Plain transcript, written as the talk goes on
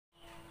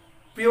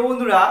প্রিয়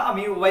বন্ধুরা,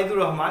 আমি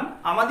ওবায়দুর রহমান।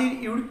 আমাদের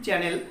YouTube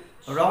channel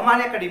Rahman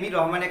academy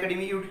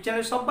YouTube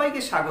channel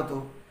সবাইকে স্বাগত।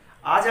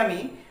 আজ আমি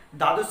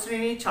দ্বাদশ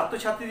শ্রেণীর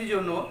ছাত্রছাত্রীদের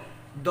জন্য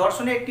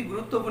দর্শনের একটি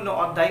গুরুত্বপূর্ণ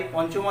অধ্যায়,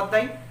 পঞ্চম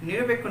অধ্যায়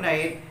নিরপেক্ষ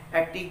ন্যায়ের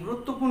একটি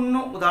গুরুত্বপূর্ণ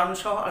উদাহরণ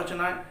সহ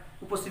আলোচনায়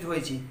উপস্থিত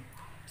হয়েছি।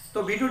 তো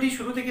ভিডিওটি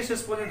শুরু থেকে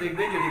শেষ পর্যন্ত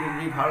দেখবে। যদি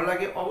ভিডিওটি ভালো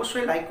লাগে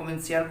অবশ্যই লাইক,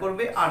 কমেন্ট, শেয়ার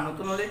করবে। আর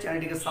নতুন হলে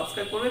চ্যানেলটিকে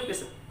সাবস্ক্রাইব করবে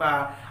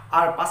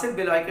আর পাশের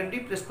বেল আইকনটি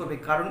প্রেস করবে,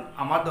 কারণ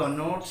আমার দেওয়া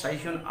নোট,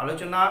 সাজেশন,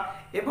 আলোচনা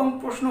এবং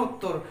প্রশ্ন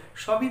উত্তর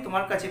সবই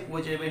তোমার কাছে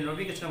পৌঁছে যাবে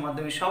নোটিফিকেশনের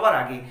মাধ্যমে সবার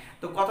আগে।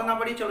 তো কথা না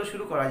বাড়িয়ে চলো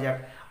শুরু করা যাক।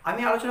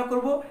 আমি আলোচনা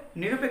করব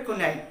নিরপেক্ষ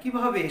ন্যায়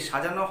কীভাবে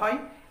সাজানো হয়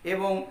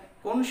এবং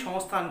কোন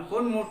সংস্থান,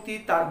 কোন মূর্তি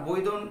তার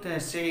বৈধ,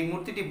 সেই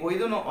মূর্তিটি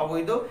বৈধ না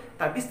অবৈধ,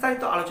 তার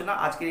বিস্তারিত আলোচনা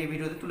আজকের এই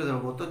ভিডিওতে তুলে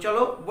ধরবো। তো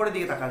চলো বোর্ডের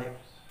দিকে তাকা যাক।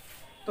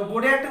 তো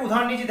বোর্ডে একটা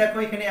উদাহরণ নিয়েছি, দেখো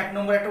এখানে এক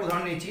নম্বর একটা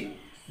উদাহরণ নিয়েছি,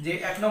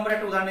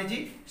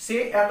 সে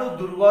এত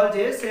দুর্বল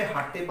যে সে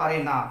হাঁটতে পারে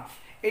না।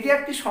 এটি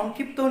একটি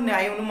সংক্ষিপ্ত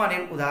ন্যায়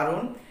অনুমানের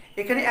উদাহরণ।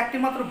 এখানে একটি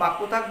মাত্র বাক্য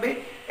থাকবে,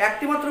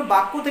 একটি মাত্র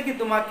বাক্য থেকে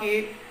তোমাকে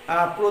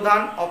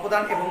প্রধান,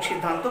 অপদান এবং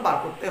সিদ্ধান্ত বার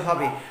করতে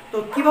হবে। তো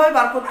কিভাবে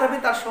বার করতে হবে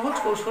তার সহজ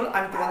কৌশল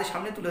আমি তোমাদের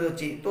সামনে তুলে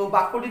ধরছি। তো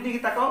বাক্যটির দিকে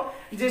তাকাও,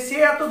 যে সে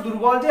এত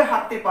দুর্বল যে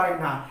হাঁটতে পারে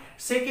না,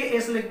 সেকে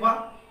এস লিখবা,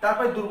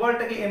 তারপরে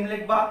দুর্বলটাকে এম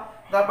লিখবা,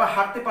 তারপর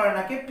হাঁটতে পারে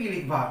নাকে পি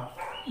লিখবা।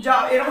 যা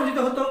এরকম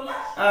যদি হতো,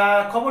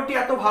 খবরটি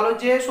এত ভালো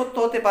যে সত্য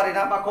হতে পারে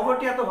না, বা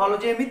খবরটি এত ভালো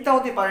যে মিথ্যা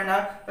হতে পারে না,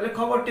 তাহলে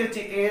খবরটি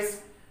হচ্ছে এস,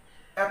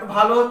 এত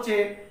ভালো হচ্ছে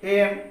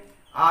এম,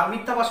 আর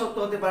মিথ্যা বা সত্য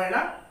হতে পারে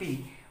না পি।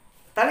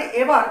 তাহলে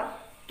এবার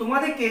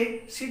তোমাদেরকে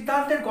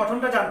সিদ্ধান্তের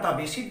গঠনটা জানতে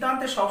হবে।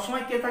 সিদ্ধান্তে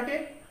সবসময় কে থাকে?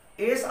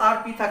 এস আর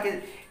পি থাকে।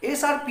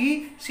 এস আর পি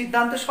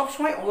সিদ্ধান্তে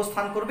সবসময়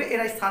অবস্থান করবে,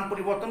 এরা স্থান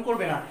পরিবর্তন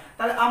করবে না।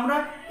 তাহলে আমরা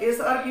এস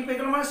আর পি পেয়ে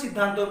গেলাম, মানে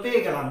সিদ্ধান্ত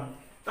পেয়ে গেলাম।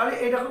 তাহলে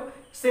এটা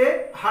সে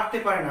হাঁটতে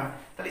পারে না,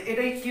 তাহলে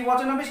এটাই কি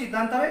বচন হবে?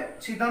 সিদ্ধান্ত হবে।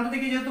 সিদ্ধান্ত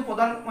থেকে যেহেতু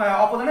প্রধান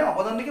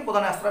অপদান থেকে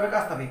প্রধানে আসতে হবে,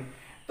 কাজতে হবে।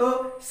 তো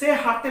সে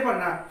হাঁটতে পারে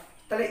না,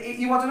 তাহলে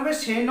এই বচন হবে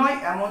সে নয়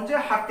এমন যে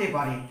হাঁটতে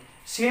পারে।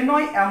 সে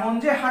নয় এমন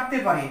যে হাঁটতে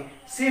পারে,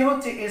 সে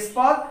হচ্ছে এস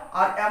পদ,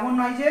 আর এমন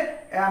নয় যে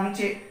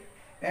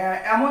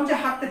এমন যে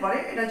হাঁটতে পারে,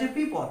 এটা হচ্ছে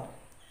পি পদ।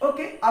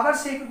 ওকে, আবার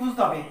সে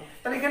বুঝতে হবে।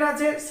 তাহলে এখানে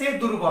আছে সে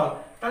দুর্বল,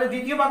 তাহলে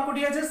দ্বিতীয়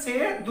বাক্যটি আছে সে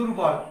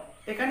দুর্বল,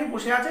 এখানে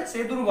বসে আছে সে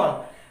দুর্বল।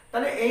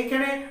 তাহলে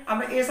এইখানে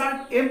আমরা এস আর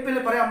এম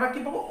পেলে পরে আমরা কি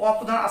পাবো?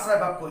 অপ্রধান আশ্রয়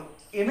বাক্য,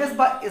 এম এস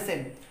বা এস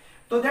এম।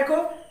 তো দেখো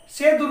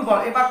সে দুর্বল,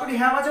 এই বাক্যটি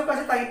হ্যাঁ বাচক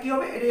আছে, তাই কি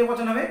হবে? এটা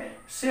বচন হবে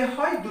সে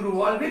হয়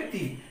দুর্বল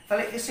ব্যক্তি।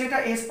 তাহলে সেটা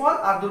এস পদ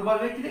আর দুর্বল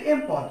ব্যক্তিতে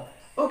এম পদ।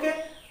 ওকে,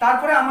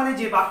 তারপরে আমাদের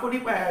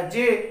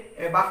যে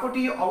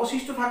বাক্যটি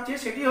অবশিষ্ট থাকছে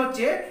সেটি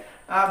হচ্ছে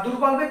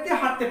দুর্বল ব্যক্তি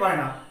হাঁটতে পারে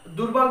না।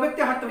 দুর্বল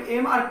ব্যক্তি হাঁটতে পারে,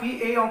 এম আর পি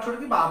এই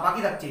অংশটি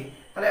বাকি থাকছে।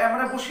 তাহলে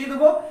আমরা বসিয়ে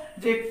দেবো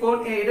যে কোন,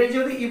 এটাই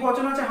যদি ই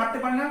বচন আছে হাঁটতে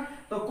পারে না,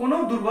 তো কোনো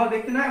দুর্বল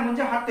ব্যক্তি না এমন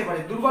যে হাঁটতে পারে।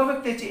 দুর্বল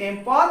ব্যক্তি হচ্ছে এম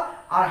পদ,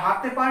 আর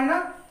হাঁটতে পারে না,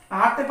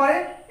 হাঁটতে পারে,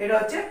 এটা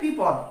হচ্ছে পি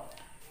পদ।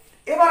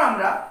 এবার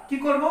আমরা কি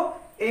করব?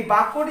 এই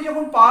বাক্যটি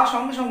যখন পাওয়ার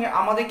সঙ্গে সঙ্গে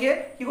আমাদেরকে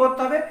কি করতে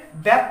হবে?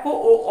 ব্যাপ্য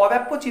ও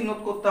অব্যাপ্য চিহ্নিত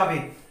করতে হবে।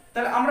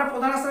 তাহলে আমরা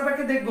প্রধান আশ্রয়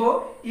বাক্যে দেখবো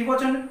ই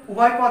বচন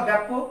উভয় পদ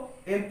ব্যাপ্য,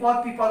 এম পদ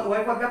পি পদ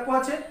উভয় পদ ব্যাপ্য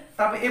আছে।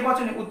 তারপর এ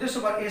বচনে উদ্দেশ্য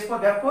পদ এস পদ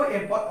ব্যাপ্য,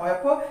 এম পদ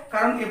অব্যাপ্য,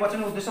 কারণ এ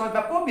বচনে উদ্দেশ্য পদ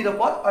ব্যাপ্য, বিধ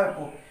পদ অব্যাপ্য।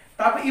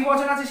 তারপর ই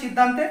বচন আছে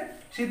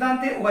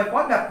সিদ্ধান্তে উভয়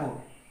পদ ব্যাপ্য।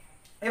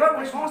 এবার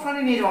সংস্থানে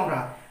নিয়ে যাবো আমরা।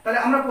 তাহলে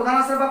আমরা প্রধান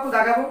আশ্রয় বাক্য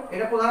দেখাবো,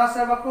 এটা প্রধান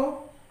আশ্রয় বাক্য,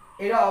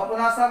 এটা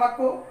অপ্রধান আশ্রয় বাক্য,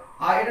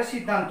 আর এটা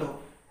সিদ্ধান্ত।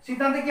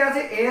 সিদ্ধান্তে কি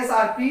আছে? এস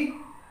আর পি,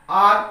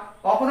 আর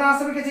অপ্রধান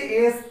আশ্রয় বাক্যে আছে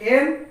এস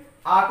এম,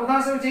 আর প্রধান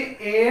আশ্রয় হচ্ছে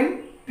এম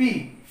পি।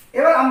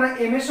 এবার আমরা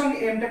এম এর সঙ্গে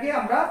এমটাকে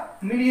আমরা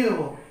মিলিয়ে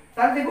দেবো।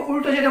 তাহলে দেখবো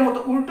উল্টো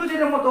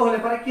যেটার মতো হলে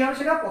পরে কি হবে?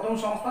 সেটা প্রথম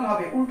সংস্থান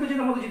হবে। উল্টো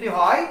যেটার মতো যদি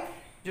হয়,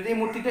 যদি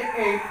মূর্তিটা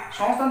এই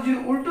সংস্থান যদি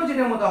উল্টো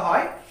যেটার মতো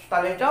হয়,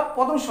 তাহলে এটা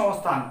প্রথম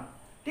সংস্থান।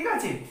 ঠিক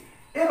আছে,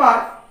 এবার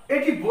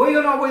এটি বৈধ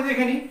না অবৈধ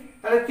এখানে।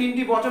 তাহলে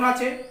তিনটি বচন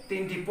আছে,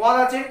 তিনটি পদ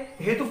আছে।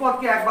 হেতু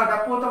পদকে একবার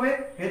ব্যাপ্য হতে হবে,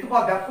 হেতু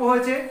পদ ব্যাপ্য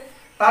হয়েছে।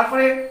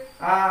 তারপরে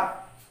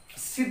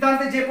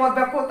সিদ্ধান্তে যে পদ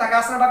ব্যাপ্য তাকে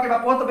আশ্রয় বাক্যে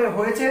ব্যাপ্য হতে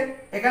হয়েছে।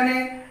 এখানে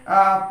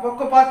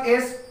পক্ষপদ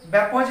এস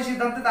ব্যাপ্য হয়েছে,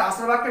 সিদ্ধান্তে তার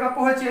আশ্রয় বাক্যে ব্যাপ্য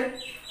হয়েছে।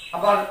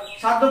 আবার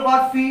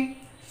সাধ্যপদ পি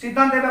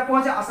সিদ্ধান্তে ব্যাপ্য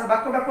হয়েছে, আশ্রয়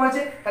বাক্য ব্যাপ্য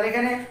হয়েছে। তাহলে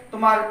এখানে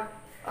তোমার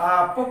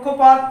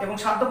পক্ষপদ এবং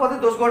সাধ্যপদে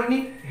দোষ ঘটেনি,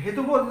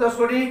 হেতুপদে দোষ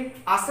ঘটেনি,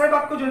 আশ্রয়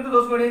বাক্য জনিত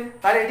দোষ ঘটেনি।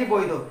 তাহলে এটি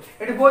বৈধ।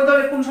 এটি বৈধ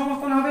হলে কোন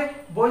সংস্থান হবে?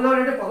 বৈধ হলে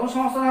এটা প্রথম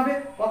সংস্থান হবে।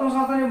 প্রথম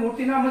সংস্থানের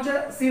মূর্তির নাম হচ্ছে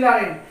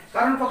সিলারেন,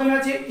 কারণ প্রথমে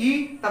আছে ই,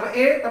 তারপর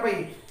এ, তারপর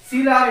ই।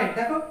 সিলারেন,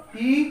 দেখো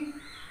ই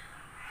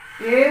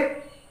এ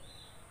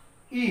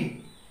ই,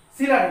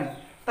 সিলারেন।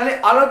 তাহলে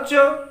আলোচ্য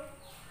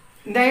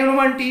ন্যায়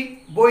অনুমানটি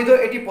বৈধ,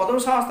 এটি প্রথম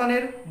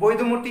সংস্থানের বৈধ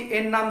মূর্তি,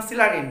 এর নাম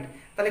সিলারেন।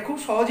 তাহলে খুব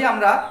সহজে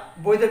আমরা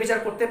বৈধ বিচার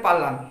করতে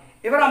পারলাম।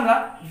 এবার আমরা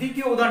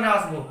দ্বিতীয় উদাহরণে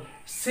আসবো।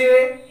 সে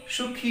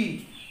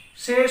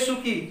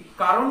সুখী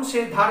কারণ সে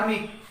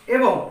ধার্মিক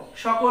এবং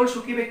সকল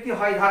সুখী ব্যক্তি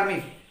হয়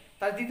ধার্মিক।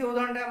 তাহলে দ্বিতীয়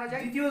উদাহরণটা আমরা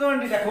যাই। দ্বিতীয়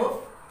উদাহরণটি দেখো,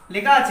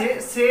 লেখা আছে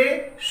সে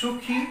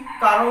সুখী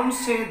কারণ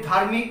সে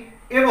ধার্মিক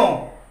এবং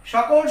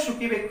সকল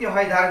সুখী ব্যক্তি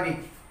হয় ধার্মিক।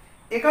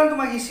 এখানে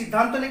তোমাকে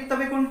সিদ্ধান্ত লিখতে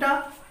হবে। কোনটা?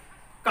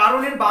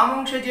 কারণের বাম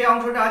অংশে যে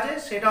অংশটা আছে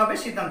সেটা হবে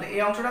সিদ্ধান্ত,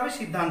 এই অংশটা হবে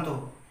সিদ্ধান্ত।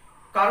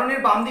 কারণের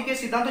বাম দিকে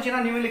সিদ্ধান্ত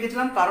চেনার নিয়মে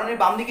লিখেছিলাম কারণের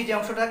বাম দিকে যে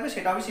অংশটা থাকবে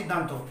সেটা হবে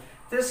সিদ্ধান্ত।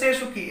 তাহলে সে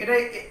সুখী, এটা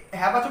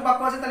হ্যাবাচক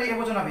বাক্য আছে, তাহলে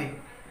এবচন হবে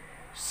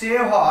সে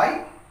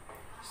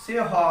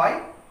হয়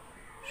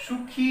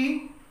সুখী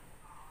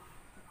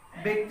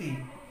ব্যক্তি,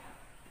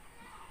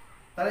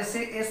 তাহলে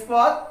সে এস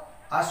পদ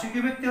আর সুখী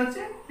ব্যক্তি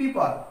হচ্ছে পি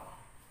পদ।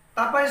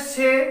 তারপরে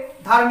সে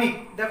ধার্মিক,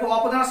 দেখো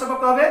অপদান আসা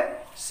বাক্য হবে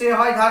সে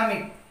হয়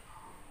ধার্মিক,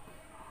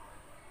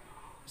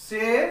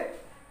 সে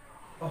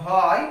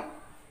হয়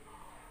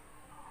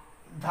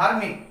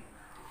ধার্মিক,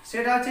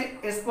 সেটা হচ্ছে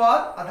এস পদ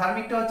আর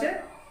ধার্মিকটা হচ্ছে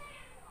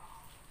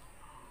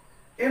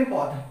এম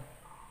পদ।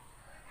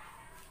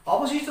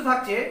 অবশিষ্ট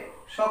থাকছে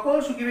সকল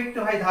সুখী ব্যক্তি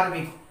হয়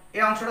ধার্মিক,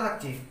 এই অংশটা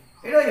থাকছে,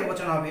 এটা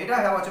এবচন হবে, এটা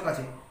হ্যাবাচক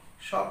আছে।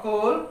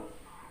 সকল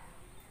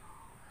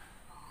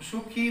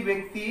সুখী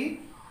ব্যক্তি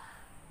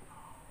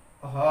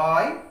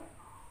হয়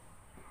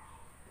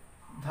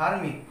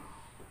ধার্মিক,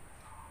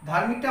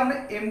 ধার্মিকটা আমরা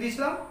এম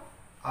দিয়েছিলাম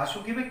আর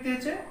সুখী ব্যক্তি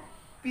হচ্ছে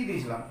পি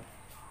দিয়েছিলাম।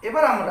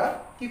 এবার আমরা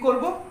কি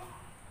করব,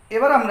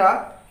 এবার আমরা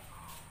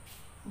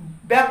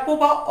ব্যাপ্য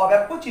বা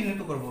অব্যাপ্য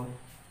চিহ্নিত করব।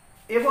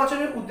 এ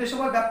বচনের উদ্দেশ্য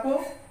বা ব্যাপ্য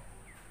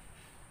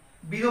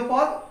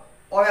বিধপদ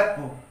অব্যাপ্য,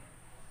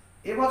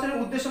 এ বচনের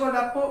উদ্দেশ্য বা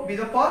ব্যাপ্য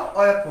বিধপদ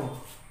অব্যাপ্য,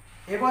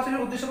 এ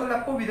বচনের উদ্দেশ্য বা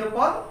ব্যাপ্য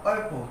বিধপদ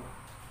অব্যাপ্য।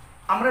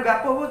 আমরা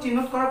ব্যাপ্য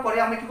চিহ্নিত করার পরে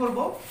আমরা কি করব,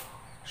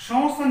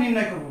 সংস্থান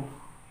নির্ণয় করব।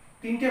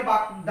 তিনটে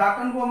দাগ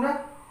টানবো আমরা,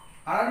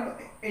 আর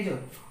এই যে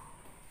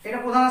এটা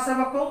প্রধান আশ্রয়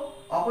বাক্য,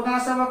 অপ্রধান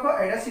আশ্রয় বাক্য,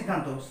 এটা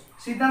সিদ্ধান্ত।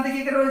 সিদ্ধান্তে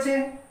কি কি রয়েছে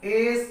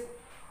এস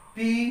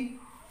পি,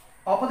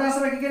 অপ্রধান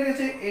আশ্রয় বাক্যে কি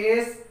রয়েছে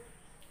এস,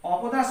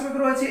 অপ্রধান আশ্রয়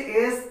বাক্যে রয়েছে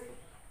এস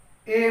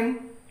এম,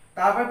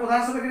 তারপরে প্রধান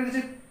আশ্রয় বাক্যে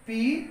রয়েছে পি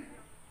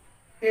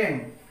এম।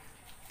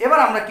 এবার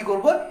আমরা কি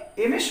করব,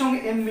 এম এর সঙ্গে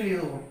এম মিলিয়ে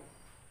দেবো।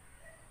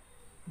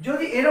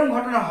 যদি এরকম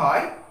ঘটনা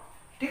হয়,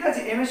 ঠিক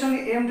আছে, এম এর সঙ্গে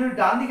এম যদি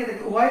ডান দিকে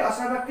থাকে, উভয়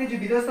আশ্রয় বাক্যে যে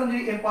বিধেয় স্থান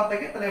যদি এম পদ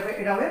থাকে, তাহলে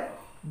এটা হবে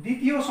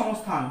দ্বিতীয়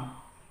সংস্থান,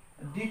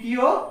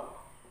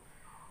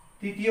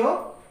 দ্বিতীয়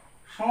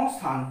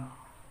সংস্থান।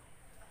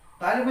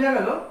 তাহলে বোঝা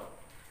গেল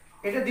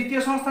এটা দ্বিতীয়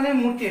সংস্থানের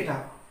মূর্তি এটা।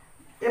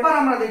 এবার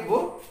আমরা দেখব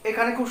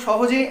এখানে খুব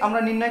সহজেই আমরা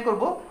নির্ণয়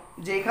করব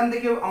যে এখান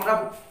থেকে আমরা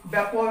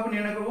ব্যাপ্য অব্যাপ্য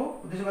নির্ণয় করব,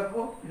 উদ্দেশ্য ব্যাপ্য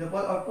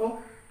বিধপদ অব্যাপ্য,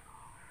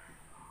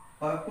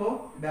 অব্যাপ্য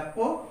ব্যাপ্য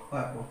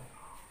অব্যাপ্য।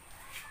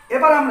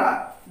 এবার আমরা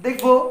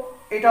দেখব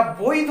এটা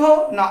বৈধ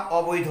না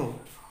অবৈধ।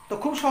 তো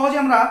খুব সহজে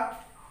আমরা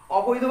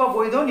অবৈধ বা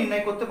বৈধ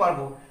নির্ণয় করতে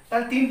পারবো।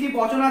 তাহলে তিনটি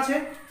বচন আছে,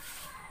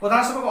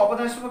 প্রধান সেবক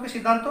অপ্রধান সেবকের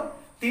সিদ্ধান্ত,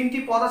 তিনটি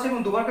পদ আছে এবং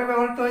দুবার করে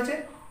ব্যবহৃত হয়েছে।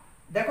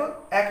 দেখো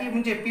একই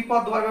যে পি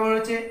পদ দুবার ব্যবহার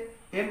হয়েছে,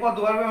 এম পদ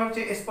দুবার ব্যবহার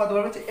হচ্ছে, এস পদ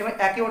দুবার হচ্ছে এবং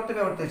একই অর্থে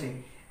ব্যবহৃত হয়েছে।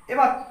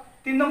 এবার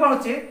 3 নম্বর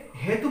হচ্ছে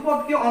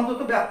হেতুপদকে অন্তত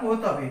ব্যাপ্য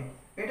হতে হবে,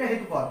 এটা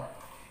হেতুপদ,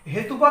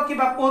 হেতুপদকে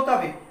ব্যাপ্য হতে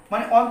হবে,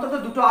 মানে অন্তত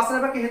দুটো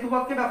আশ্রয় বাক্যে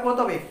হেতুপদকে ব্যাপ্য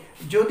হতে হবে।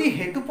 যদি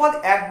হেতুপদ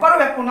একবারও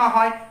ব্যাপ্য না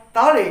হয়,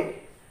 তাহলে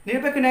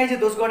নিরপেক্ষ ন্যায় যে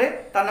দোষ গড়ে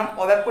তার নাম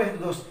অব্যাপ্য হেতু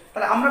দোষ।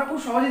 তাহলে আমরা খুব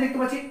সহজে দেখতে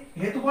পাচ্ছি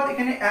হেতুপদ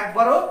এখানে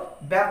একবারও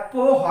ব্যাপ্য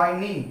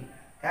হয়নি,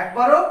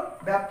 একবারও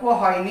ব্যাপ্য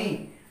হয়নি,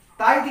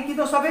 তাই কি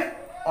দোষ হবে,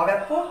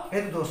 অব্যাপ্য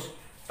হেতু দোষ।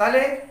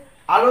 তাহলে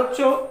আলোচ্য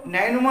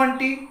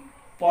ন্যায়ানুমানটি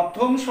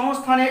প্রথম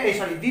সংস্থানে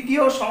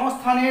দ্বিতীয়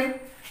সংস্থানের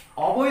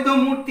অবৈধ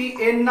মূর্তি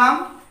এর নাম,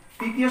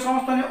 তৃতীয়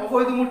সংস্থানের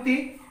অবৈধ মূর্তি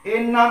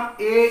এর নাম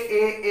এ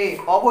এ এ।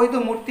 অবৈধ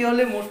মূর্তি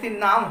হলে মূর্তির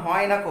নাম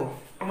হয় না কো,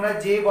 তোমরা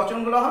যে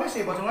বচনগুলো হবে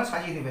সেই বচনগুলো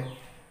সাজিয়ে দেবে।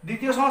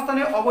 দ্বিতীয়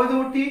সংস্থানের অবৈধ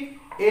মূর্তি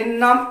এর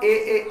নাম এ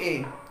এ এ।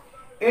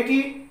 এটি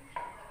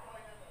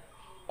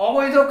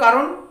অবৈধ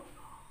কারণ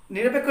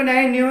নিরপেক্ষ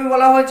ন্যায়ের নিয়মে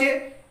বলা হয়েছে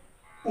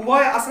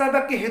উভয় আশ্রয়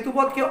বাক্যে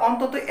হেতুপদকে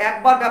অন্তত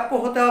একবার ব্যাপ্য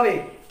হতে হবে,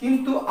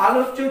 কিন্তু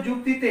আলোচ্য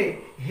যুক্তিতে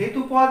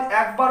হেতুপদ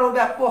একবারও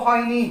ব্যাপ্য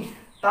হয়নি,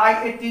 তাই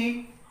এটি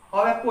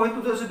অব্যাপ্য হেতু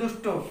দোষে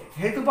দুষ্ট।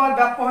 হেতুপদ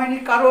ব্যাপ্য হয়নি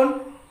কারণ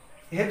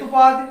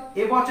হেতুপদ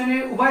এ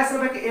বচনের উভয়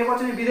আশ্রয় বাক্যে এ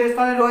বচনের বিধেয়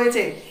স্থানে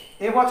রয়েছে,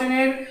 এ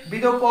বচনের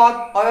বিধেয় পদ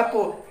অব্যাপ্য,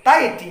 তাই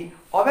এটি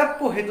অব্যাপ্য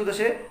হেতু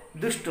দোষে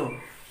দুষ্ট।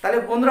 তাহলে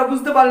বন্ধুরা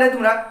বুঝতে পারলে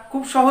তোমরা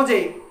খুব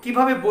সহজেই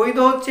কিভাবে বৈধ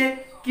হচ্ছে,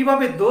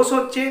 কিভাবে দোষ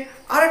হচ্ছে।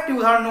 আর একটি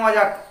উদাহরণ নেওয়া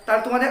যাক,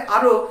 তাহলে তোমাদের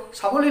আরও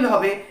সাবলীল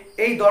হবে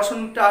এই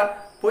দর্শনটার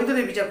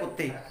বৈধদের বিচার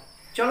করতেই।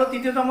 চলো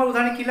তৃতীয় নম্বর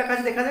উদাহরণে কী লেখা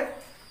আছে দেখা যাক।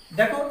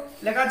 দেখো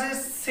লেখা আছে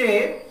সে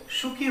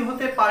সুখী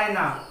হতে পারে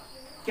না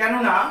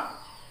কেননা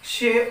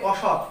সে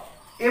অসৎ,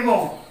 এবং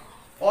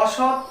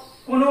অসৎ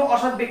কোনো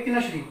অসৎ ব্যক্তি না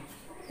সুখী,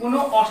 কোনো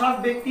অসৎ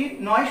ব্যক্তি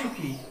নয়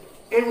সুখী,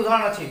 এর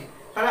উদাহরণ আছে।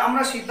 তাহলে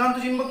আমরা সিদ্ধান্ত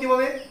চিনব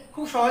কীভাবে,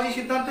 খুব সহজেই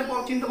সিদ্ধান্ত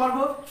চিনতে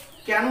পারবো।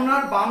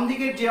 কেননার বাম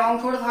দিকের যে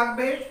অংশটা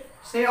থাকবে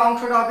সেই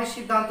অংশটা হবে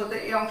সিদ্ধান্ততে,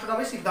 এই অংশটা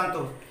হবে সিদ্ধান্ত।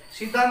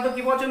 সিদ্ধান্ত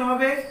কি বচন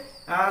হবে,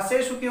 সে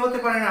সুখী হতে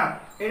পারে না,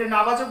 এটা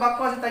নাবাচক বাক্য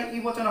আছে তাই ই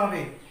বচন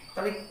হবে।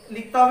 তাহলে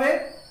লিখতে হবে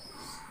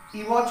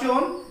ই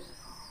বচন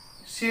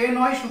সে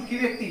নয় সুখী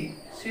ব্যক্তি,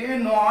 সে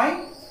নয়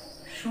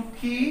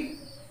সুখী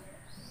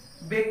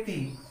ব্যক্তি।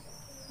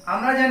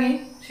 আমরা জানি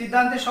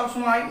সিদ্ধান্তে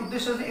সবসময়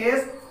উদ্দেশ্য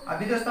এস আর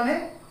বিধেয় স্থানে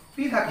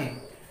পি থাকে।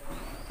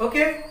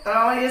 ওকে, তাহলে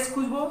আমরা এস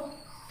খুঁজবো,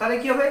 তাহলে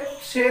কি হবে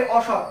সে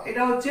অসৎ,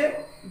 এটা হচ্ছে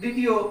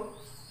দ্বিতীয়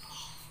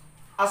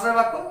আশ্রয়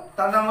বাক্য,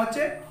 তার নাম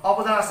হচ্ছে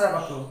অপ্রধান আশ্রয়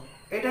বাক্য।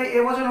 এটাই এ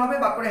বচন হবে,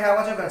 বাক্যটা হ্যাঁ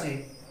বাচক আছে।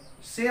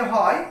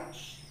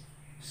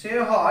 সে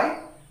হয়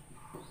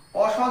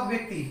অসৎ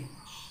ব্যক্তি,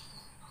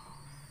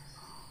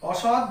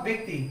 অসৎ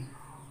ব্যক্তি,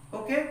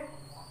 ওকে,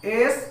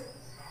 এস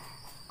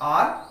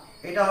আর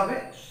এটা হবে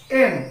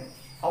এম।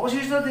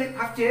 অবশিষ্ট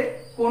থাকছে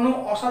কোনো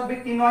অসৎ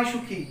ব্যক্তি নয়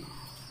সুখী।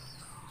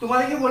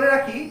 তোমাদেরকে বলে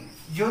রাখি,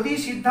 যদি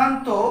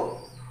সিদ্ধান্ত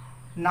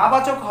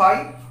নাবাচক হয়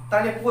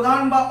তাহলে প্রধান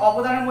বা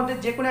অপদানের মধ্যে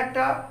যে কোনো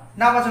একটা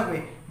নাবাচক হবে।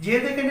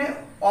 যেহেতু এখানে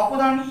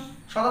অপদান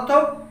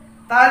সদার্থক,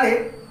 তাহলে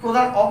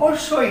প্রধান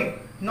অবশ্যই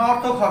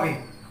নর্থক হবে,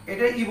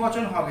 এটা ই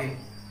বচন হবে।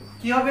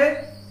 কি হবে?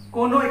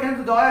 কোনো, এখানে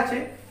তো দেওয়া আছে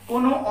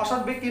কোনো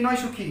অসৎ ব্যক্তি নয়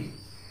সুখী,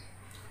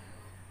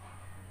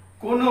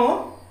 কোনো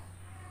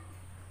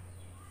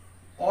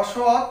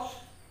অসৎ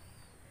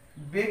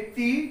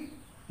ব্যক্তি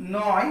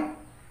নয়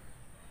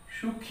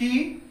সুখী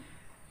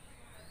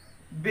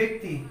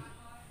ব্যক্তি,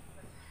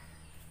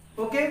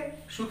 ওকে।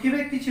 সুখী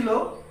ব্যক্তি ছিল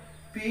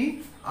পি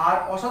আর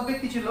অসৎ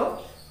ব্যক্তি ছিল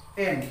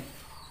এন।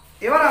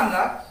 এবার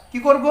আমরা কি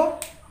করব?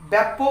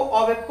 ব্যাপ্য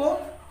অব্যাপ্য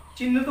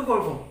চিহ্নিত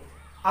করব।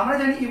 আমরা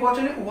জানি ই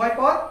বচনে উভয়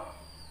পদ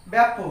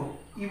ব্যাপ্য,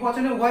 ই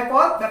বচনে উভয়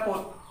পদ ব্যাপ্য,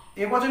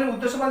 এ বচনে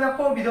উদ্দেশ্য পদ ব্যাপ্য,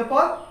 বিধেয়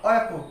পদ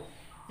অব্যাপ্য,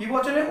 ই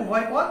বচনে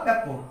উভয় পদ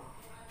ব্যাপ্য।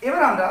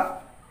 এবার আমরা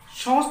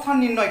সংস্থান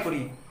নির্ণয়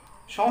করি।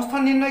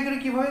 সংস্থান নির্ণয় করি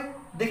কিভাবে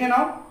দেখে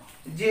নাও।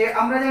 যে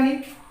আমরা জানি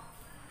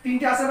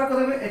তিনটে আশ্রয় বাক্য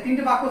থাকবে,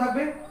 তিনটে বাক্য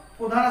থাকবে,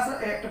 প্রধান আশ্রয়,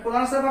 একটা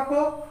প্রধান আশ্রয় বাক্য,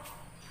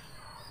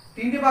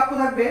 তিনটে বাক্য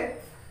থাকবে,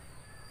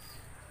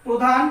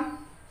 প্রধান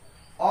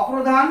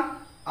অপ্রধান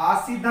আর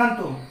সিদ্ধান্ত।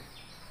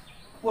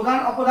 প্রধান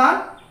অপ্রধান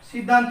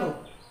সিদ্ধান্ত।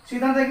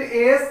 সিদ্ধান্ত থাকবে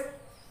এস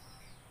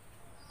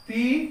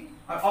পি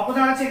আর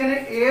অপ্রধান আছে এখানে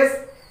এস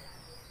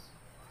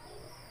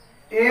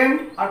এম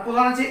আর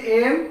প্রধান আছে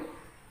এম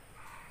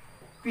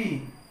পি।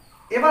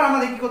 এবার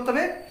আমাদের কি করতে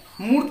হবে?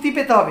 মূর্তি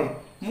পেতে হবে।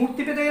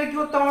 মূর্তি পেতে গেলে কি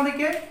করতে হবে?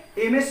 আমাদেরকে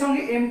এম এর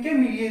সঙ্গে এম কে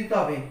মিলিয়ে দিতে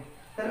হবে।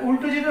 তাহলে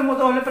উল্টো যেটার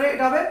মতো হলে পরে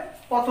এটা হবে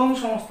প্রথম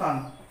সংস্থান।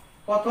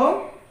 প্রথম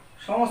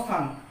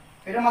সংস্থান,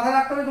 এটা মাথায়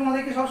রাখতে হবে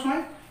তোমাদেরকে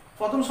সবসময়।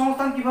 প্রথম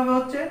সংস্থান কিভাবে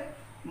হচ্ছে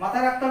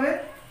মাথায় রাখতে হবে।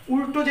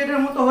 উল্টো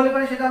যেটার মতো হলে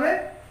পরে সেটা হবে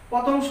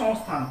প্রথম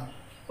সংস্থান,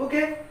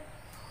 ওকে।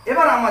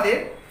 এবার আমাদের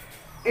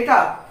এটা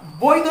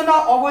বৈধ না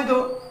অবৈধ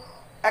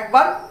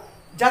একবার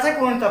যাচাই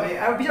করে নিতে হবে,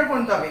 বিচার করে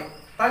নিতে হবে।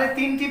 তাহলে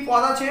তিনটি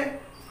পদ আছে,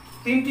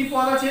 তিনটি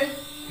পদ আছে,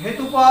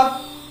 হেতুপদ,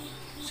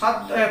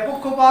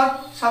 পক্ষপদ,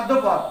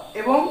 সাধ্যপদ,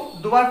 এবং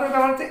দুবার করে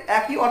ব্যবহৃত,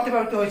 একই অর্থে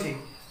ব্যবহৃত হয়েছে।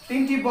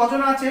 তিনটি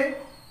বচন আছে,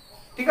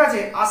 ঠিক আছে।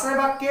 আশ্রয়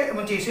বাক্যে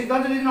যে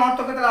সিদ্ধান্ত যদি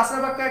নর্থক হয় তাহলে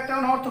আশ্রয় বাক্য একটা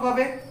নর্থক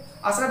হবে,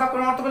 আশ্রয় বাক্য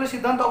নর্থক হলে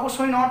সিদ্ধান্ত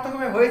অবশ্যই নর্থক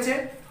হয়েছে।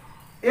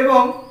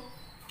 এবং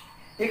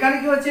এখানে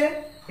কি হচ্ছে?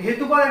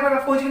 হেতুপদ একবার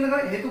ব্যাপ্য হয়েছে, কিন্তু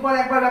হেতুপদ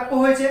একবার ব্যাপ্য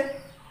হয়েছে।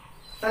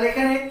 তাহলে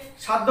এখানে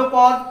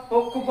সাধ্যপদ,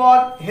 পক্ষপদ,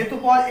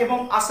 হেতুপদ এবং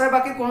আশ্রয়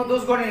বাক্যে কোনো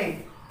দোষ ঘটে নেই,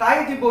 তাই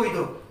এটি বৈধ।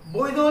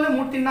 বৈধ হলে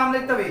মূর্তির নাম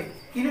লিখতে হবে।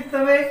 কি লিখতে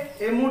হবে?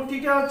 এই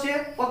মূর্তিটা হচ্ছে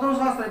প্রথম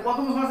সংস্থানে।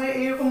 প্রথম সংস্থানে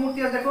এইরকম মূর্তি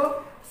আছে, দেখো,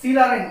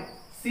 সিলারেন্ট,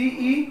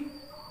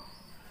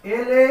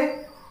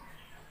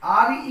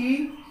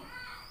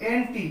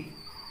 CELARENT।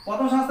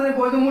 প্রথম সংস্থানে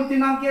বৈধ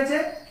মূর্তির নাম কি আছে?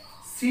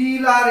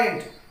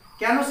 সিলারেন্ট।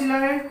 কেন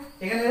সিলারেন্ট?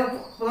 এখানে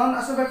প্রধান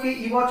আশ্রয় বাক্যে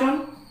ই বচন,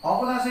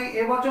 অপ্রধান আশ্রয়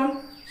এ বচন,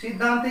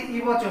 সিদ্ধান্তে ই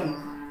বচন,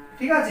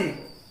 ঠিক আছে,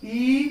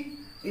 ই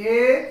এ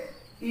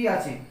ই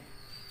আছে।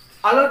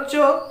 আলোচ্য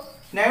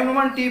ন্যায়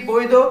অনুমানটি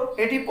বৈধ।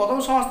 এটি প্রথম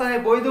সংস্থানের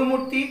বৈধ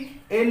মূর্তি,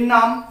 এর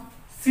নাম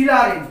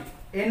সিলারেন্ট,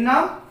 এর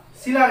নাম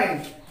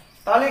সিলারেন্ট।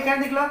 তাহলে এখানে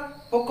দেখলাম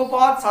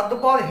পক্ষপদ,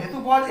 সাধ্যপদ,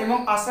 হেতুপদ এবং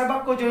আশ্রয়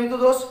বাক্য জনিত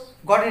দোষ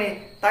ঘটেনি,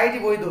 তাই এটি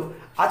বৈধ।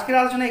 আজকের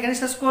আলোচনা এখানে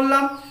শেষ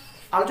করলাম।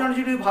 আলোচনা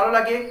যদি ভালো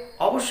লাগে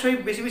অবশ্যই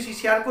বেশি বেশি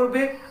শেয়ার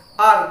করবে।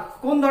 আর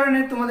কোন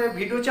ধরনের তোমাদের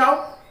ভিডিও চাও,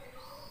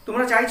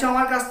 তোমরা চাইছো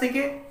আমার কাছ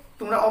থেকে,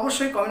 তোমরা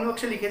অবশ্যই কমেন্ট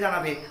বক্সে লিখে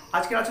জানাবে।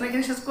 আজকের আলোচনা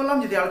এখানে শেষ করলাম।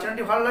 যদি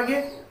আলোচনাটি ভালো লাগে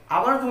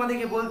আবারও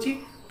তোমাদেরকে বলছি,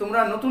 তোমরা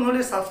নতুন হলে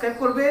সাবস্ক্রাইব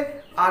করবে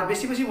আর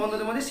বেশি বেশি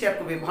বন্ধুদের মধ্যে শেয়ার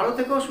করবে। ভালো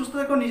থেকো, সুস্থ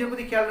থেকো, নিজের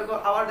প্রতি খেয়াল রাখো।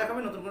 আবার দেখাবে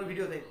নতুন কোনো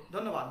ভিডিওতে।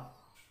 ধন্যবাদ।